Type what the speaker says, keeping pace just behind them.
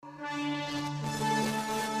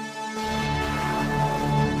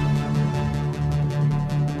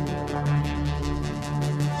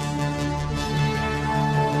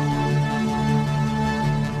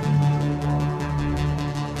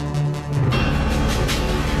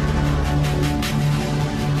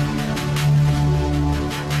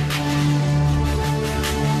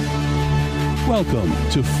Welcome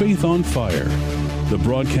to Faith on Fire, the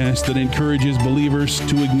broadcast that encourages believers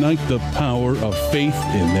to ignite the power of faith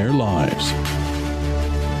in their lives.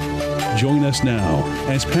 Join us now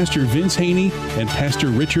as Pastor Vince Haynie and Pastor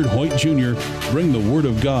Richard Hoyt Jr. bring the Word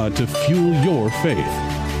of God to fuel your faith.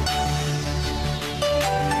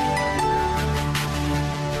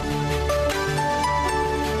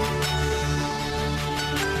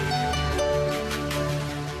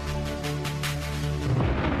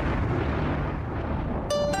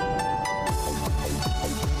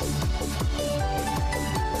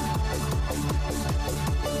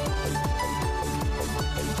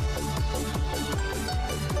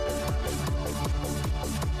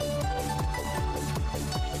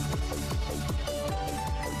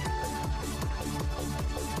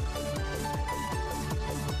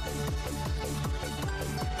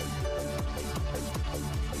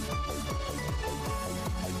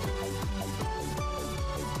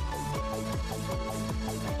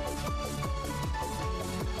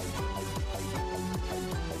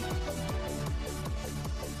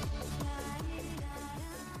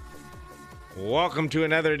 Welcome to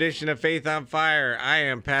another edition of Faith on Fire. I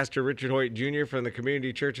am Pastor Richard Hoyt Jr. from the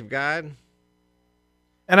Community Church of God.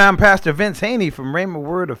 And I'm Pastor Vince Haynie from Rhema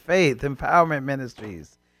Word of Faith Empowerment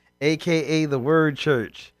Ministries, a.k.a. the Word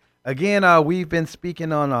Church. Again, we've been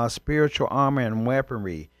speaking on spiritual armor and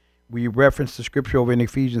weaponry. We referenced the scripture over in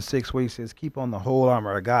Ephesians 6 where he says, keep on the whole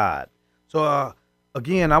armor of God. So,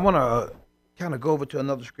 again, I want to kind of go over to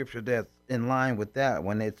another scripture that's in line with that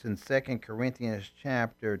one. It's in 2 Corinthians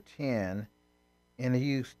chapter 10.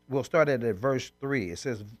 And we'll start at verse 3. It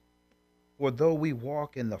says, for though we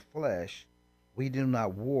walk in the flesh, we do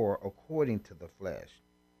not war according to the flesh.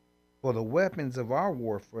 For the weapons of our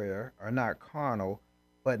warfare are not carnal,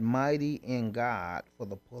 but mighty in God for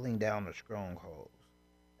the pulling down of strongholds.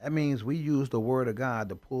 That means we use the word of God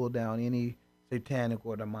to pull down any satanic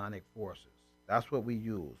or demonic forces. That's what we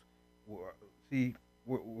use.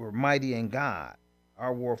 We're mighty in God.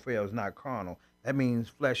 Our warfare is not carnal. That means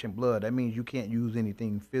flesh and blood. That means you can't use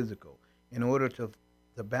anything physical. In order to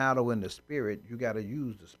battle in the spirit, you got to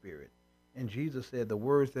use the spirit. And Jesus said, the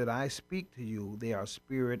words that I speak to you, they are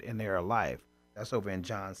spirit and they are life. That's over in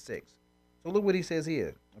John 6. So look what he says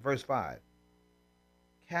here, verse 5.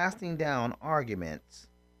 Casting down arguments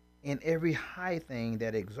and every high thing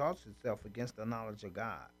that exalts itself against the knowledge of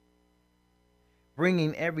God,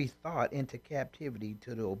 bringing every thought into captivity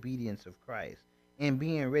to the obedience of Christ, and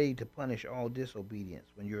being ready to punish all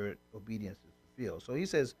disobedience when your obedience is fulfilled. So he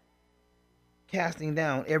says, casting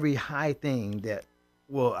down every high thing that,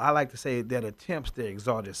 well, I like to say that attempts to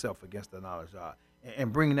exalt itself against the knowledge of God,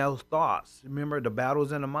 and bringing those thoughts. Remember, the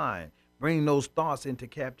battle's in the mind. Bringing those thoughts into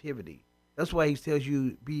captivity. That's why he tells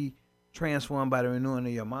you be transformed by the renewing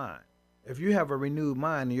of your mind. If you have a renewed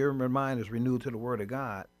mind and your mind is renewed to the word of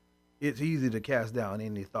God, it's easy to cast down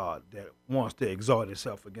any thought that wants to exalt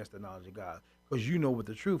itself against the knowledge of God. Because you know what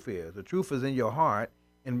the truth is. The truth is in your heart,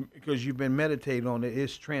 and because you've been meditating on it,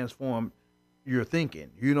 it's transformed your thinking.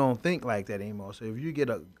 You don't think like that anymore. So if you get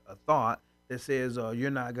a thought that says you're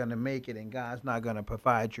not going to make it and God's not going to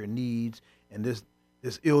provide your needs and this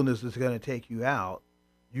illness is going to take you out,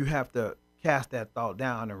 you have to cast that thought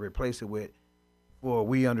down and replace it with, for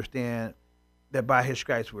we understand that by his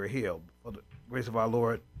stripes we're healed. For the grace of our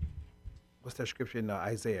Lord, what's that scripture in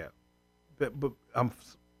Isaiah? But I'm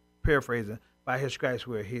paraphrasing. By his stripes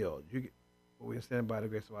we're healed. We stand by the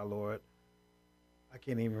grace of our Lord. I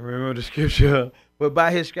can't even remember the scripture. But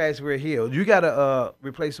by his stripes we're healed. You got to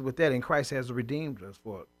replace it with that. And Christ has redeemed us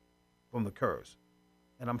from the curse.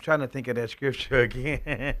 And I'm trying to think of that scripture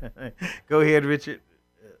again. Go ahead, Richard.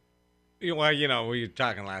 Well, we were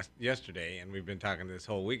talking yesterday, and we've been talking this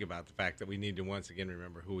whole week about the fact that we need to once again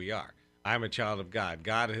remember who we are. I'm a child of God.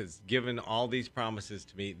 God has given all these promises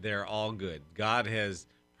to me. They're all good. God has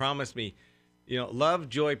promised me, love,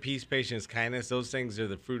 joy, peace, patience, kindness. Those things are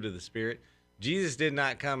the fruit of the Spirit. Jesus did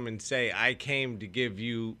not come and say, I came to give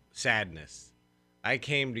you sadness. I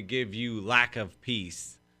came to give you lack of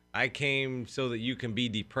peace. I came so that you can be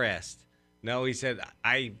depressed. No, he said,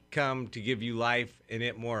 I come to give you life and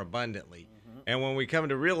it more abundantly. Mm-hmm. And when we come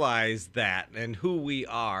to realize that and who we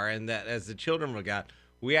are, and that as the children of God,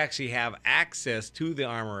 we actually have access to the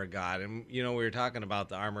armor of God. And, we were talking about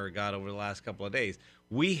the armor of God over the last couple of days.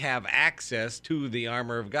 We have access to the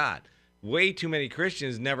armor of God. Way too many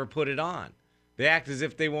Christians never put it on. They act as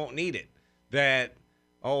if they won't need it. That,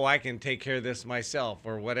 I can take care of this myself,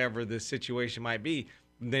 or whatever the situation might be.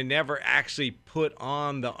 They never actually put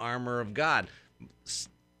on the armor of God.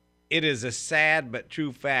 It is a sad but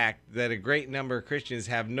true fact that a great number of Christians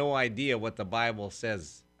have no idea what the Bible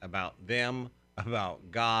says about them,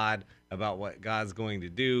 about God, about what God's going to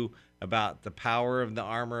do, about the power of the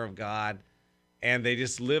armor of God, and they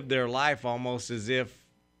just live their life almost as if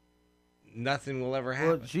nothing will ever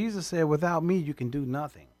happen. Well, Jesus said, without me, you can do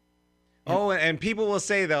nothing. Oh, and people will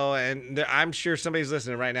say, though, and I'm sure somebody's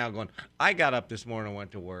listening right now going, I got up this morning and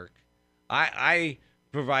went to work. I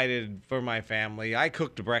provided for my family. I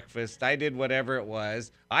cooked breakfast. I did whatever it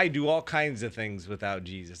was. I do all kinds of things without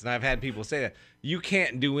Jesus. And I've had people say that. You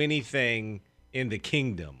can't do anything in the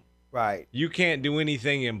kingdom. Right. You can't do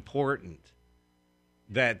anything important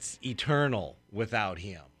that's eternal without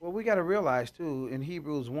him. Well, we got to realize, too, in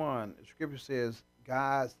Hebrews 1, the scripture says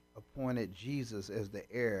God's appointed Jesus as the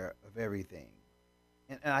heir of everything.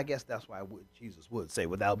 And I guess that's why Jesus would say,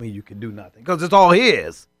 without me, you can do nothing, because it's all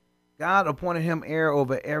his. God appointed him heir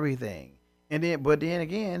over everything. But then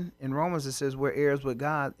again, in Romans, it says we're heirs with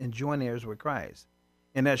God and joint heirs with Christ.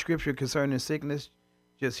 And that scripture concerning sickness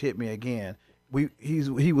just hit me again.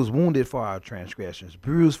 He was wounded for our transgressions,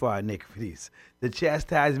 bruised for our iniquities. The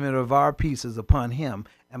chastisement of our peace is upon him,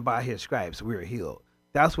 and by his stripes we're healed.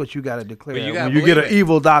 That's what you got to declare when you get an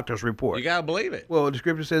evil doctor's report. You got to believe it. Well, the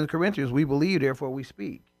scripture says in Corinthians, we believe, therefore we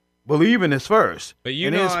speak. Believing is first. But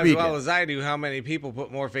you know as well as I do how many people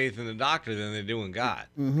put more faith in the doctor than they do in God.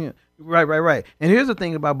 Mm-hmm. Right. And here's the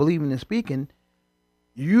thing about believing and speaking.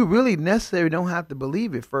 You really necessarily don't have to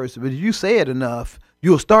believe it first, but if you say it enough,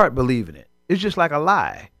 you'll start believing it. It's just like a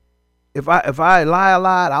lie. If I lie a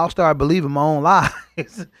lot, I'll start believing my own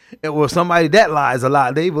lies. Or somebody that lies a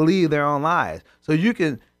lot, they believe their own lies. So you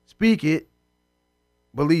can speak it,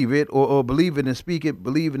 believe it, or believe it and speak it,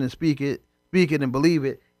 believe it and speak it and believe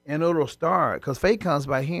it, and it'll start. Because faith comes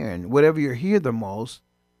by hearing. Whatever you hear the most,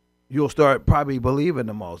 you'll start probably believing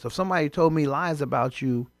the most. If somebody told me lies about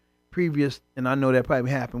you previous, and I know that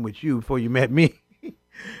probably happened with you before you met me,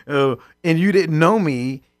 and you didn't know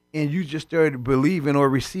me, and you just started believing or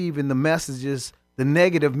receiving the messages, the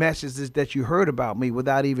negative messages that you heard about me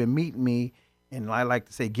without even meeting me, and I like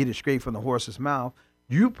to say, get it straight from the horse's mouth,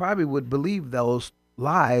 you probably would believe those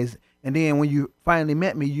lies. And then when you finally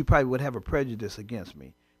met me, you probably would have a prejudice against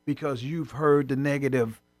me because you've heard the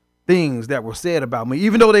negative things that were said about me,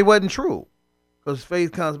 even though they wasn't true. Because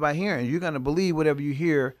faith comes by hearing. You're going to believe whatever you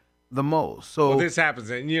hear the most. So this happens,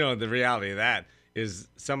 and the reality of that is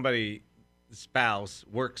somebody spouse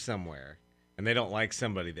works somewhere and they don't like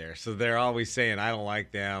somebody there, so they're always saying, I don't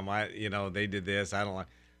like them, they did this, I don't like.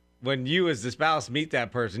 When you as the spouse meet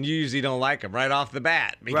that person, you usually don't like them right off the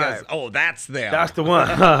bat because right. Oh, that's them, that's the one.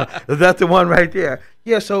 That's the one right there.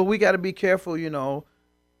 Yeah, so we got to be careful.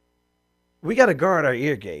 We got to guard our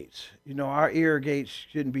ear gates. Our ear gates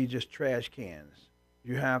shouldn't be just trash cans.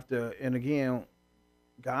 You have to, and again,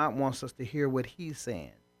 God wants us to hear what he's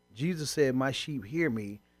saying. Jesus said, my sheep hear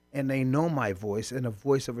me, and they know my voice, and the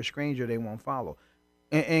voice of a stranger they won't follow.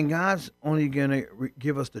 And God's only going to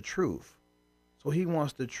give us the truth. So he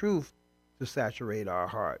wants the truth to saturate our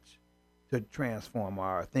hearts, to transform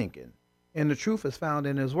our thinking. And the truth is found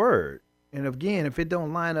in his word. And again, if it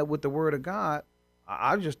don't line up with the word of God,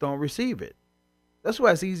 I just don't receive it. That's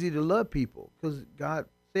why it's easy to love people, because God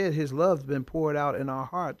said his love's been poured out in our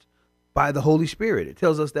hearts by the Holy Spirit. It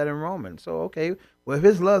tells us that in Romans. So, okay, well, if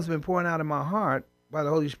his love's been poured out in my heart by the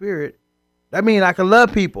Holy Spirit, that means I can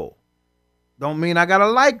love people. Don't mean I got to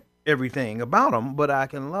like everything about them, but I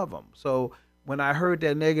can love them. So when I heard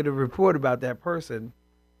that negative report about that person,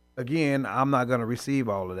 again, I'm not going to receive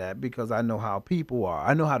all of that because I know how people are.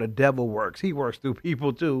 I know how the devil works. He works through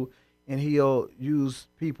people too, and he'll use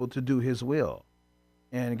people to do his will.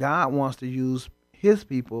 And God wants to use his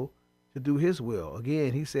people to do his will.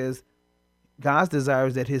 Again, he says God's desire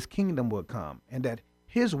is that his kingdom will come and that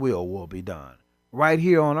his will be done right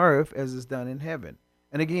here on earth as it's done in heaven.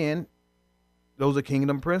 And again, those are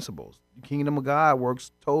kingdom principles. The kingdom of God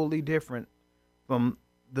works totally different from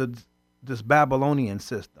this Babylonian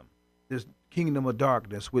system, this kingdom of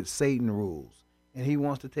darkness which Satan rules. And he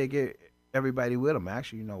wants to take everybody with him.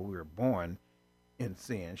 Actually, we were born in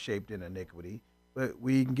sin, shaped in iniquity, but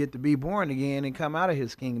we can get to be born again and come out of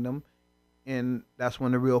his kingdom, and that's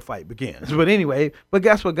when the real fight begins. But anyway,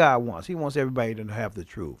 guess what God wants? He wants everybody to have the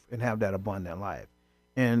truth and have that abundant life.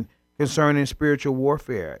 And concerning spiritual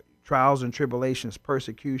warfare, trials and tribulations,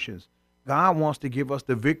 persecutions, God wants to give us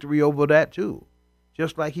the victory over that too.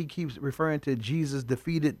 Just like he keeps referring to Jesus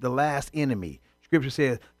defeated the last enemy. Scripture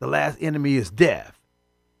says the last enemy is death.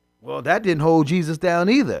 Well, that didn't hold Jesus down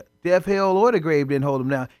either. Death, hell, or the grave didn't hold him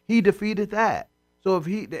down. He defeated that. So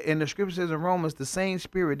and the scripture says in Romans, the same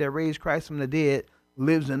spirit that raised Christ from the dead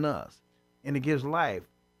lives in us. And it gives life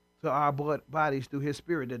to our bodies through his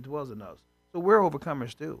spirit that dwells in us. So we're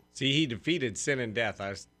overcomers too. See, he defeated sin and death.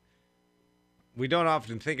 we don't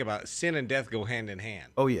often think about sin and death go hand in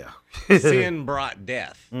hand. Oh yeah. Sin brought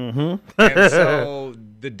death. Mm-hmm. And so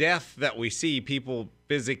the death that we see, people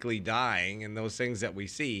physically dying and those things that we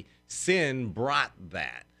see, sin brought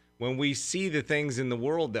that. When we see the things in the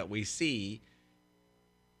world that we see,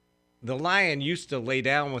 the lion used to lay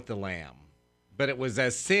down with the lamb. But it was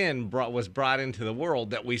as sin was brought into the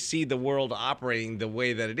world that we see the world operating the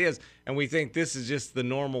way that it is. And we think this is just the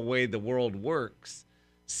normal way the world works.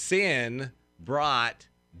 Sin brought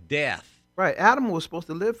death. Right. Adam was supposed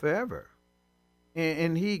to live forever.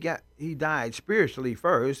 And he died spiritually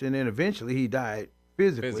first, and then eventually he died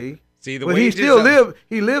physically. See, but he still lived.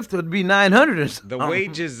 He lived to be 900 and something. The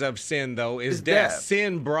wages of sin, though, is death.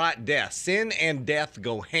 Sin brought death. Sin and death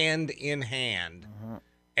go hand in hand.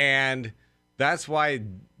 And that's why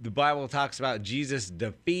the Bible talks about Jesus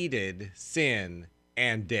defeated sin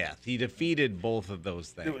and death. He defeated both of those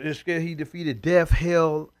things. He defeated death,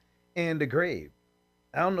 hell, and the grave.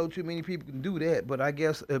 I don't know too many people can do that, but I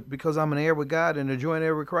guess because I'm an heir with God and a joint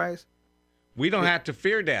heir with Christ, we don't have to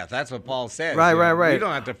fear death. That's what Paul says. Right. We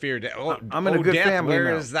don't have to fear death. I'm in a good death, family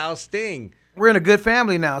where now. is thou sting? We're in a good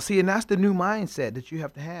family now. See, and that's the new mindset that you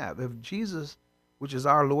have to have. If Jesus, which is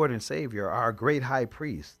our Lord and Savior, our great high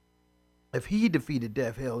priest, if he defeated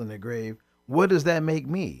death, hell, and the grave, what does that make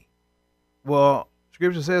me? Well,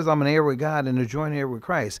 Scripture says I'm an heir with God and a joint heir with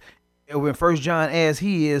Christ. When 1 John, as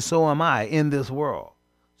he is, so am I in this world.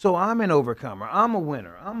 So I'm an overcomer. I'm a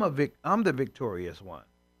winner. I'm the victorious one,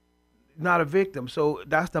 not a victim. So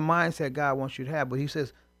that's the mindset God wants you to have. But he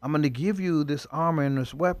says, I'm going to give you this armor and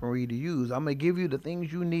this weaponry to use. I'm going to give you the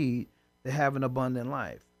things you need to have an abundant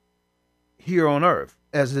life here on earth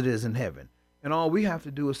as it is in heaven. And all we have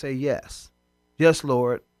to do is say yes. Yes,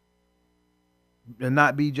 Lord. And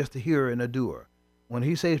not be just a hearer and a doer. When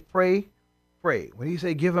he says pray, pray. When he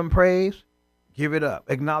says give him praise, give it up.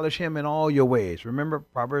 Acknowledge him in all your ways. Remember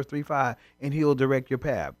Proverbs 3:5, and he'll direct your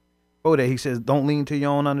path. Oh, that he says don't lean to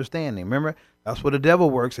your own understanding. Remember, that's where the devil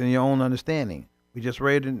works, in your own understanding. We just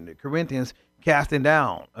read in Corinthians, casting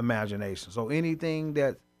down imagination. So anything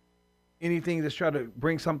that's trying to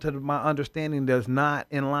bring something to my understanding that's not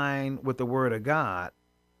in line with the word of God,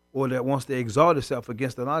 or that wants to exalt itself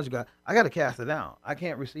against the knowledge of God, I got to cast it down. I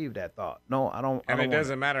can't receive that thought. No, I don't. And it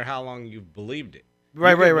doesn't matter how long you've believed it.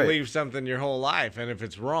 Right. Believe something your whole life, and if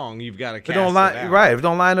it's wrong, you've got to cast it down. Right. If it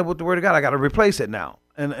don't line up with the word of God, I got to replace it now.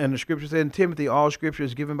 And the scripture said in Timothy, all scripture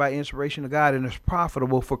is given by inspiration of God and is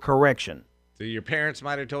profitable for correction. So your parents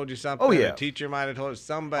might have told you something. Oh, yeah. A teacher might have told you.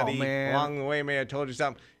 Somebody along the way may have told you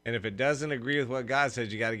something. And if it doesn't agree with what God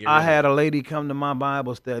says, you got to get rid of it. I had a lady come to my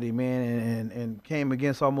Bible study, man, and came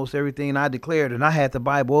against almost everything I declared, and I had the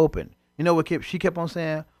Bible open. You know what she kept on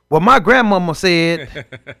saying? Well, my grandmama said.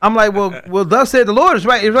 I'm like, well, thus said the Lord. It's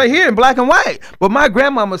right here in black and white. But my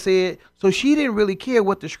grandmama said, so she didn't really care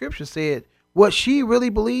what the scripture said. What she really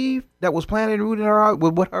believed that was planted and rooted in her heart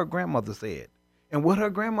was what her grandmother said. And what her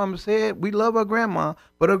grandmama said, we love her grandma,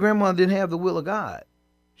 but her grandma didn't have the will of God.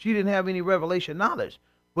 She didn't have any revelation knowledge.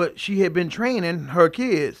 But she had been training her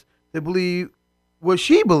kids to believe what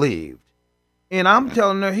she believed. And I'm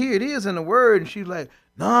telling her, here it is in the word. And she's like,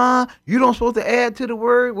 nah, you don't supposed to add to the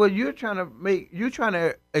word. Well, you're trying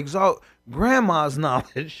to exalt grandma's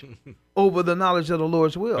knowledge over the knowledge of the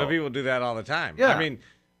Lord's will. But people do that all the time. Yeah. I mean,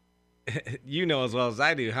 you know as well as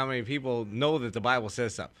I do how many people know that the Bible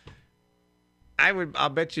says something. I'll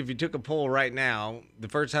bet you if you took a poll right now, the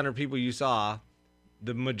first 100 people you saw,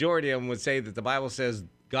 the majority of them would say that the Bible says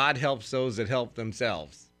God helps those that help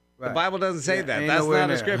themselves. Right. The Bible doesn't say that. That's not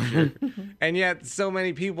a scripture. And yet so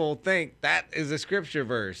many people think that is a scripture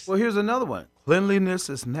verse. Well, here's another one. Cleanliness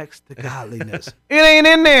is next to godliness. It ain't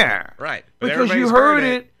in there. Right. But because you heard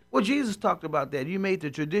it. Well, Jesus talked about that. You made the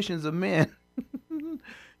traditions of men.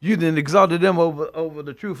 You then exalted them over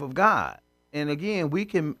the truth of God. And again, we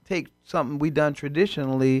can take something we done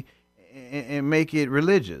traditionally and make it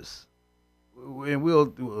religious. And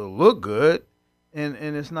we'll look good, and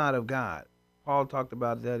it's not of God. Paul talked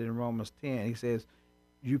about that in Romans 10. He says,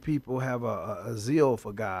 you people have a zeal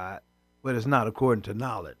for God, but it's not according to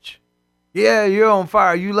knowledge. Yeah, you're on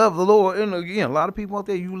fire. You love the Lord. And again, a lot of people out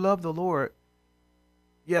there, you love the Lord,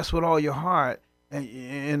 yes, with all your heart,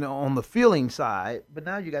 and on the feeling side, but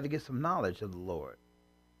now you got to get some knowledge of the Lord.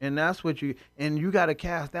 And that's what you got to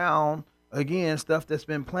cast down, again, stuff that's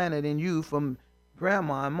been planted in you from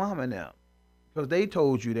grandma and mom and them. Because they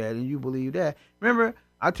told you that and you believe that. Remember,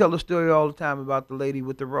 I tell the story all the time about the lady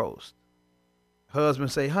with the roast.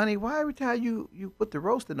 Husband say, honey, why every time you put the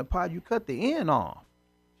roast in the pot, you cut the end off?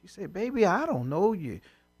 She said, baby, I don't know you.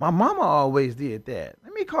 My mama always did that.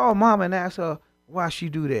 Let me call mama and ask her why she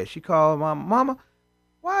do that. She called my mama.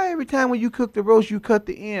 why every time when you cook the roast, you cut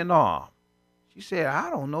the end off? She said, I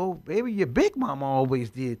don't know, baby. Your big mama always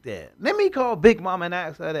did that. Let me call Big Mama and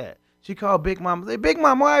ask her that. She called Big Mama. Say, Big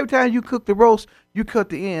Mama, why every time you cook the roast, you cut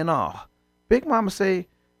the end off? Big Mama say,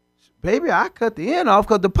 baby, I cut the end off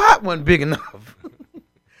because the pot wasn't big enough.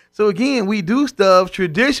 So again, we do stuff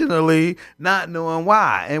traditionally, not knowing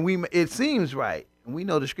why, and it seems right. And we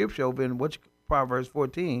know the scripture over in Proverbs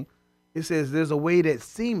 14. It says there's a way that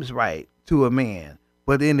seems right to a man,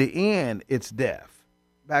 but in the end, it's death.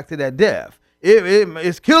 Back to that death.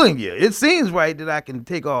 It's killing you. It seems right that I can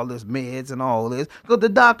take all this meds and all this because the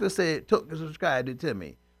doctor said subscribed it to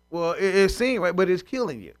me. Well, it seems right, but it's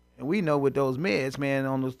killing you. And we know with those meds, man,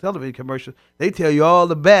 on those television commercials, they tell you all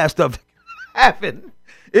the bad stuff that can happen.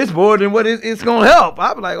 It's more than what it's going to help.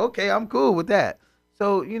 I'm like, okay, I'm cool with that.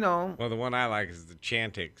 So, Well, the one I like is the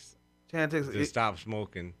Chantix. Chantix. To stop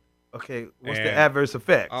smoking. Okay, what's the adverse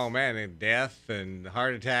effects? Oh, man, and death and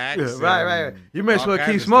heart attacks. Yeah, right. You may as well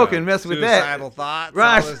keep smoking, mess with that. Suicidal thoughts,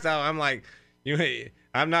 right. all this stuff. I'm like,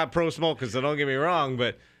 I'm not pro-smoker, so don't get me wrong,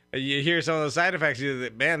 but you hear some of the side effects,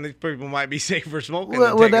 man, these people might be safer smoking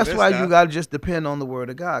than Well, that's this why stuff. you got to just depend on the word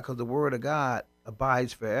of God, because the word of God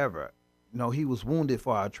abides forever. He was wounded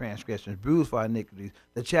for our transgressions, bruised for our iniquities.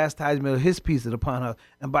 The chastisement of his peace is upon us,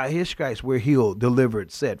 and by his stripes we're healed, delivered,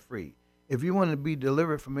 set free. If you want to be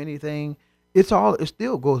delivered from anything, it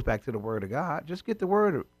still goes back to the word of God. Just get the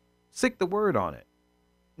word, sick the word on it.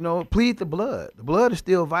 Plead the blood. The blood is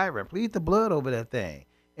still vibrant. Plead the blood over that thing.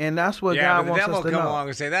 And that's what God wants us to know. Yeah, but the devil come along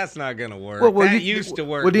and say, that's not going to work. Well, that used to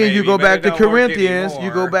work. Well, then maybe, you go back to Corinthians. You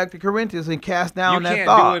go back to Corinthians and cast down that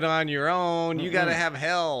thought. You can't do it on your own. You got to have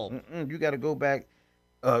help. You got to go back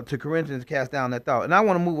to Corinthians and cast down that thought. And I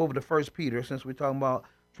want to move over to 1 Peter, since we're talking about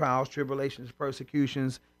trials, tribulations,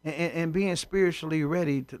 persecutions, and being spiritually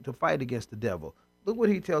ready to fight against the devil. Look what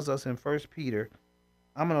he tells us in 1 Peter.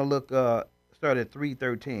 I'm going to look, start at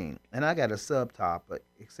 3:13. And I got a subtopic.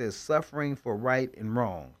 It says, suffering for right and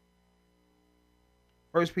wrong.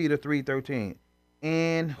 1 Peter 3:13.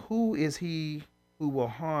 And who is he who will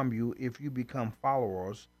harm you if you become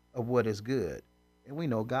followers of what is good? And we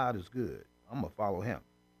know God is good. I'm going to follow him.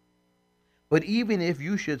 But even if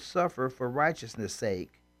you should suffer for righteousness'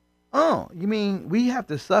 sake, you mean we have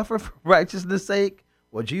to suffer for righteousness' sake?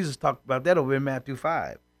 Well, Jesus talked about that over in Matthew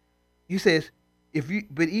 5. He says,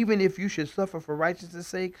 but even if you should suffer for righteousness'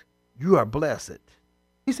 sake, you are blessed.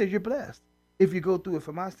 He says you're blessed if you go through it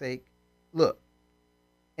for my sake. Look,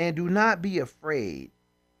 and do not be afraid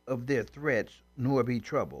of their threats, nor be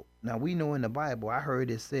troubled. Now, we know in the Bible, I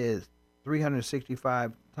heard it says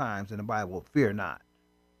 365 times in the Bible, fear not,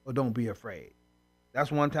 or don't be afraid.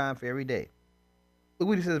 That's one time for every day. Look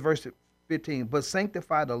what he says, verse 15. But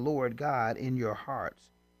sanctify the Lord God in your hearts,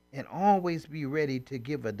 and always be ready to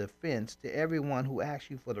give a defense to everyone who asks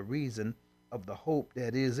you for the reason of the hope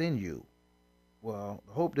that is in you. Well,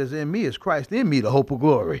 the hope that's in me is Christ in me, the hope of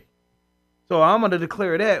glory. So I'm going to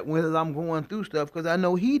declare that when I'm going through stuff, because I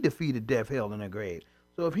know he defeated death, hell, and the grave.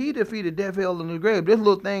 So if he defeated death, hell, and the grave, this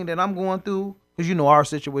little thing that I'm going through, because our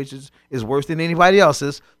situation is worse than anybody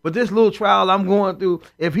else's, but this little trial I'm going through,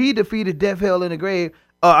 if he defeated death, hell, and the grave,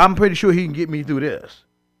 I'm pretty sure he can get me through this,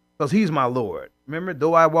 because he's my Lord. Remember,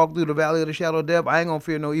 though I walk through the valley of the shadow of death, I ain't going to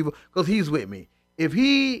fear no evil, because he's with me. If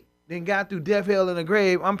he then got through death, hell, and the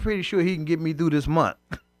grave, I'm pretty sure he can get me through this month.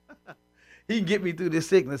 He can get me through this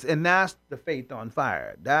sickness, and that's the faith on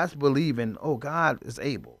fire. That's believing, God is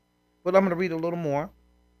able. But I'm going to read a little more.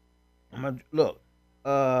 I'm going to look.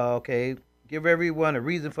 Okay. Give everyone a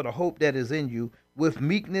reason for the hope that is in you with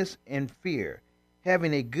meekness and fear,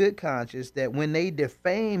 having a good conscience, that when they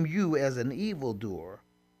defame you as an evildoer,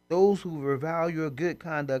 those who revile your good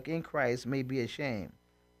conduct in Christ may be ashamed.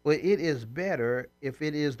 But it is better, if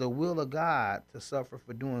it is the will of God, to suffer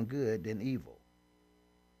for doing good than evil.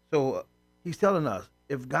 So he's telling us,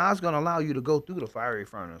 if God's going to allow you to go through the fiery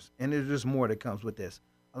furnace, and there's just more that comes with this.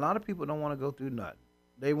 A lot of people don't want to go through nothing.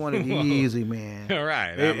 They want it easy, man.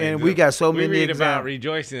 Right. And we got so many We read examples. about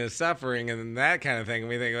rejoicing and suffering and that kind of thing, and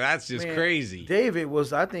we think, that's just crazy. David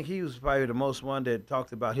I think he was probably the most one that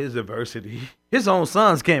talked about his adversity. His own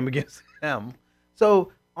sons came against him.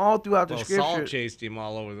 So all throughout the scripture. Saul chased him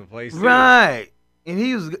all over the place, too. Right. And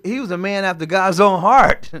he was a man after God's own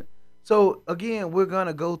heart. So, again, we're going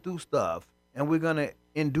to go through stuff, and we're going to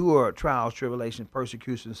endure trials, tribulations,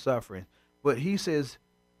 persecution, suffering. But he says,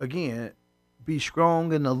 again, be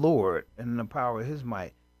strong in the Lord and in the power of his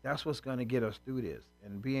might. That's what's going to get us through this,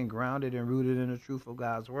 and being grounded and rooted in the truth of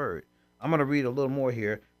God's word. I'm going to read a little more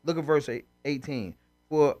here. Look at verse 18.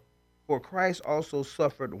 For Christ also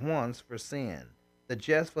suffered once for sin, the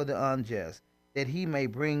just for the unjust, that he may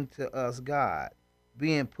bring to us God,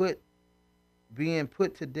 being put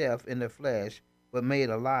to death in the flesh, but made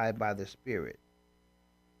alive by the Spirit.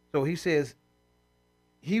 So he says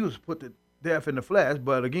he was put to death in the flesh,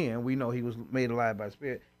 but again, we know he was made alive by the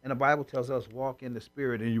Spirit. And the Bible tells us, walk in the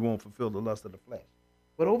Spirit and you won't fulfill the lust of the flesh.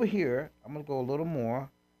 But over here, I'm going to go a little more.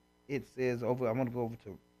 It says I'm going to go over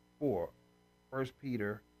to 4. 1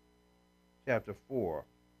 Peter chapter 4.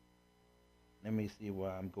 Let me see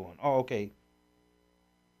where I'm going. Oh, okay.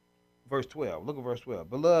 Verse 12. Look at verse 12.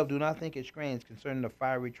 Beloved, do not think it strange concerning the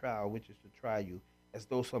fiery trial which is to try you, as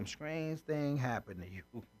though some strange thing happened to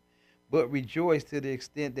you. But rejoice to the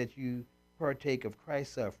extent that you partake of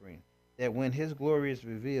Christ's suffering, that when his glory is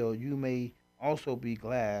revealed, you may also be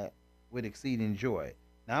glad with exceeding joy.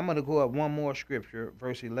 Now I'm going to go up one more scripture,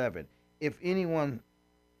 verse 11. If anyone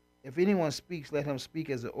speaks, let him speak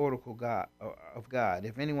as the oracle of God.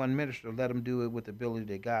 If anyone minister, let him do it with the ability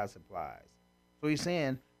that God supplies. So he's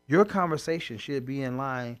saying your conversation should be in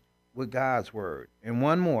line with God's word. And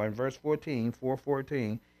one more, in verse 14,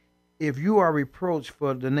 4:14, if you are reproached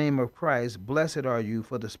for the name of Christ, blessed are you,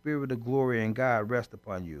 for the Spirit of glory and God rest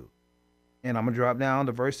upon you. And I'm going to drop down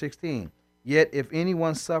to verse 16. Yet if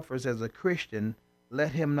anyone suffers as a Christian,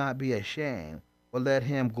 let him not be ashamed, but let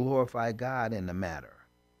him glorify God in the matter.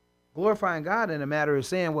 Glorifying God in the matter is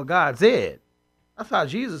saying what God said. That's how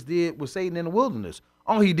Jesus did with Satan in the wilderness.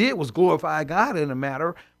 All he did was glorify God in the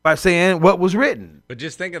matter by saying what was written. But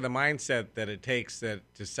just think of the mindset that it takes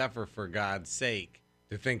to suffer for God's sake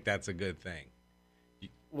to think that's a good thing.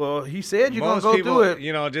 Well, he said you're going to Most go people, through it.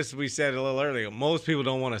 you know, just we said a little earlier, most people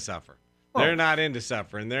don't want to suffer. They're not into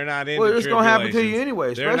suffering. They're not into Well, it's going to happen to tribulations. you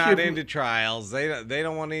anyway. They're not if into trials. They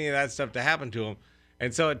don't want any of that stuff to happen to them.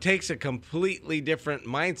 And so it takes a completely different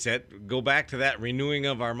mindset. Go back to that renewing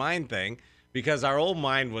of our mind thing, because our old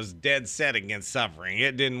mind was dead set against suffering.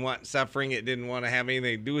 It didn't want suffering. It didn't want to have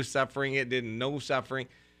anything to do with suffering. It didn't know suffering.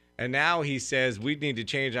 And now he says we need to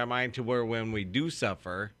change our mind to where when we do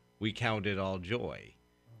suffer, we count it all joy.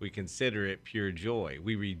 We consider it pure joy.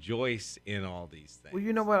 We rejoice in all these things. Well,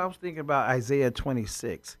 you know what? I was thinking about Isaiah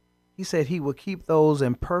 26. He said he will keep those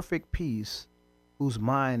in perfect peace whose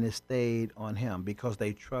mind is stayed on him because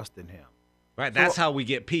they trust in him. Right. That's how we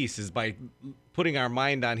get peace, is by putting our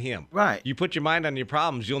mind on him. Right. You put your mind on your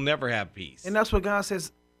problems, you'll never have peace. And that's what God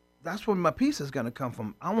says. That's where my peace is going to come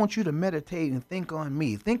from. I want you to meditate and think on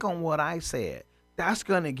me. Think on what I said. That's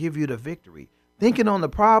going to give you the victory. Thinking on the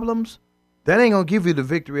problems, that ain't going to give you the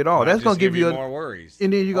victory at all. That's going to give you more worries.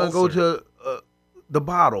 And then you're going to go to the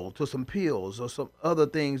bottle, to some pills or some other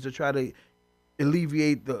things to try to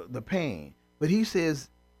alleviate the pain. But he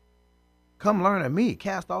says, come learn of me.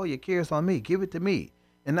 Cast all your cares on me. Give it to me.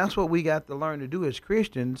 And that's what we got to learn to do as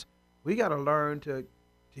Christians. We got to learn to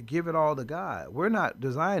give it all to God. We're not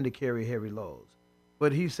designed to carry heavy loads.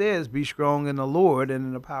 But he says, be strong in the Lord and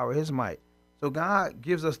in the power of his might. So God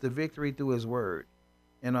gives us the victory through his word.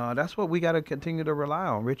 And that's what we got to continue to rely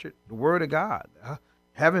on, Richard. The word of God.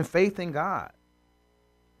 Having faith in God.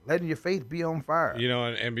 Letting your faith be on fire. You know,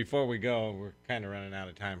 and before we go, we're kind of running out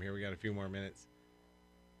of time here. We got a few more minutes.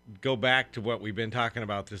 Go back to what we've been talking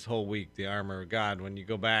about this whole week, the armor of God. When you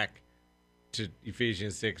go back to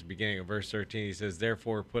Ephesians 6, beginning of verse 13, he says,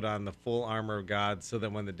 therefore put on the full armor of God, so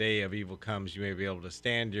that when the day of evil comes, you may be able to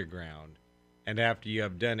stand your ground. And after you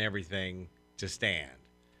have done everything, to stand.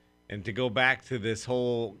 And to go back to this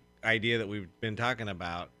whole idea that we've been talking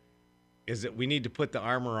about, is that we need to put the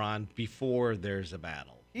armor on before there's a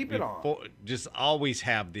battle. Keep it on. Just always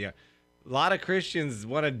have a lot of Christians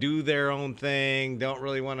want to do their own thing, don't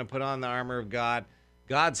really want to put on the armor of God.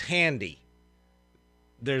 God's handy.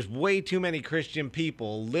 There's way too many Christian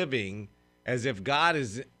people living as if God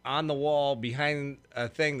is on the wall behind a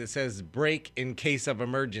thing that says break in case of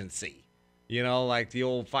emergency, you know, like the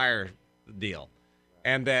old fire deal.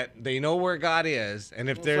 And that they know where God is, and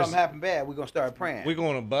if there's something happen bad, we're gonna start praying. We're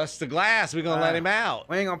gonna bust the glass. We're gonna let him out.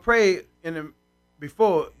 We ain't gonna pray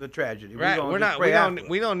before the tragedy. Right.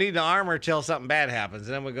 We don't need the armor till something bad happens,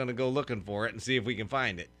 and then we're gonna go looking for it and see if we can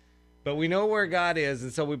find it. But we know where God is,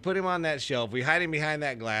 and so we put him on that shelf. We hide him behind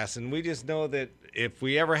that glass, and we just know that if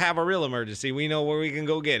we ever have a real emergency, we know where we can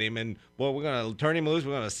go get him. And boy, we're gonna turn him loose.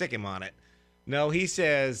 We're gonna sick him on it. No, he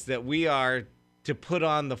says that we are to put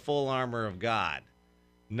on the full armor of God.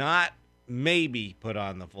 Not maybe put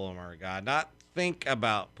on the full armor of God, not think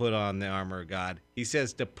about put on the armor of God. He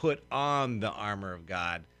says to put on the armor of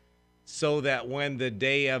God so that when the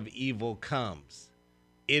day of evil comes,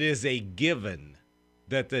 it is a given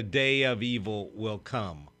that the day of evil will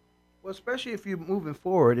come. Well, especially if you're moving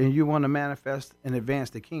forward and you want to manifest and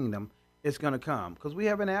advance the kingdom, it's going to come. Because we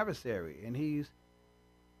have an adversary, and he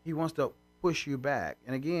wants to push you back.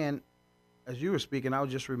 And again, as you were speaking, I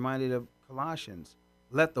was just reminded of Colossians.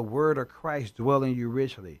 Let the word of Christ dwell in you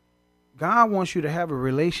richly. God wants you to have a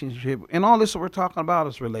relationship, and all this that we're talking about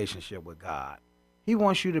is relationship with God. He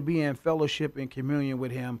wants you to be in fellowship and communion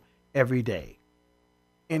with him every day.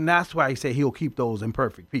 And that's why he said he'll keep those in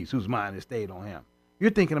perfect peace whose mind is stayed on him.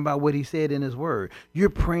 You're thinking about what he said in his word. You're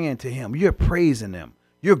praying to him. You're praising him.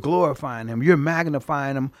 You're glorifying him. You're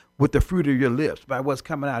magnifying him with the fruit of your lips by what's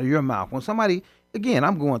coming out of your mouth. When somebody, again,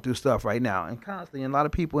 I'm going through stuff right now, and constantly, and a lot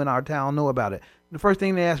of people in our town know about it. The first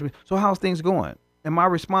thing they ask me, so how's things going? And my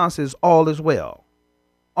response is, all is well.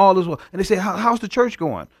 All is well. And they say, how's the church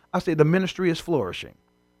going? I say, the ministry is flourishing.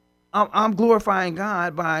 I'm glorifying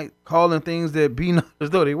God by calling things that be not as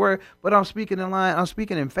though they were, but I'm speaking in line. I'm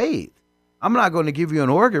speaking in faith. I'm not going to give you an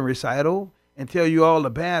organ recital and tell you all the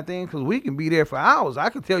bad things, because we can be there for hours. I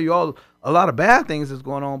can tell you a lot of bad things that's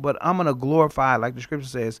going on, but I'm going to glorify, like the scripture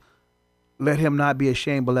says, let him not be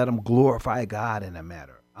ashamed, but let him glorify God in the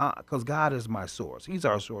matter. Because God is my source. He's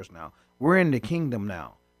our source now. We're in the kingdom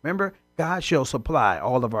now. Remember, God shall supply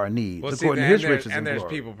all of our needs according to his riches and glory. And there's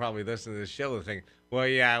people probably listening to this show that think, well,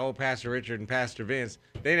 yeah, old Pastor Richard and Pastor Vince,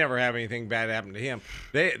 they never have anything bad happen to him.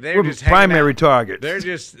 They're just primary targets.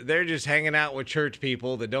 They're just hanging out with church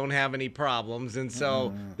people that don't have any problems, and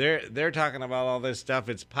so they're talking about all this stuff.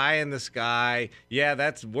 It's pie in the sky. Yeah,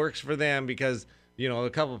 that works for them because a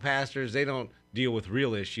couple of pastors, they don't deal with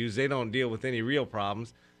real issues. They don't deal with any real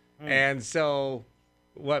problems, and so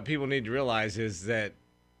what people need to realize is that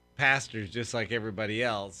pastors, just like everybody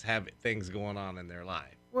else, have things going on in their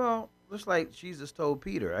life. Well, just like Jesus told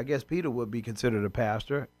Peter, I guess Peter would be considered a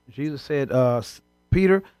pastor. Jesus said,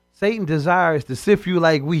 Peter, Satan desires to sift you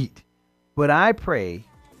like wheat, but I pray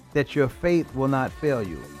that your faith will not fail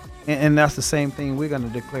you. And that's the same thing we're going to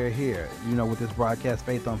declare here, with this broadcast,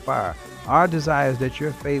 Faith on Fire. Our desire is that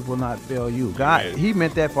your faith will not fail you. God, he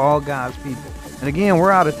meant that for all God's people. And again,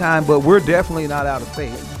 we're out of time, but we're definitely not out of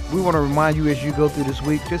faith. We want to remind you as you go through this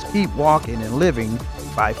week, just keep walking and living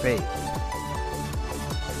by faith.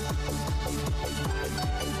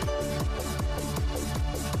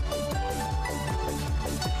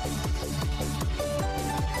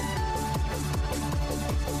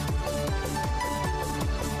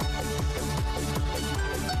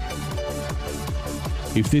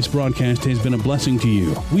 If this broadcast has been a blessing to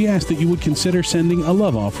you, we ask that you would consider sending a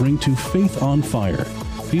love offering to Faith on Fire,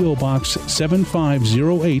 P.O. Box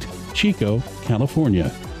 7508, Chico,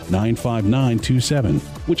 California, 95927,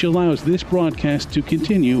 which allows this broadcast to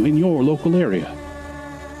continue in your local area.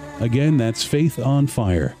 Again, that's Faith on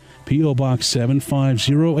Fire, P.O. Box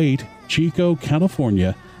 7508, Chico,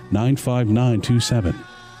 California, 95927.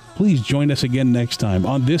 Please join us again next time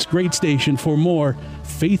on this great station for more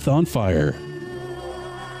Faith on Fire.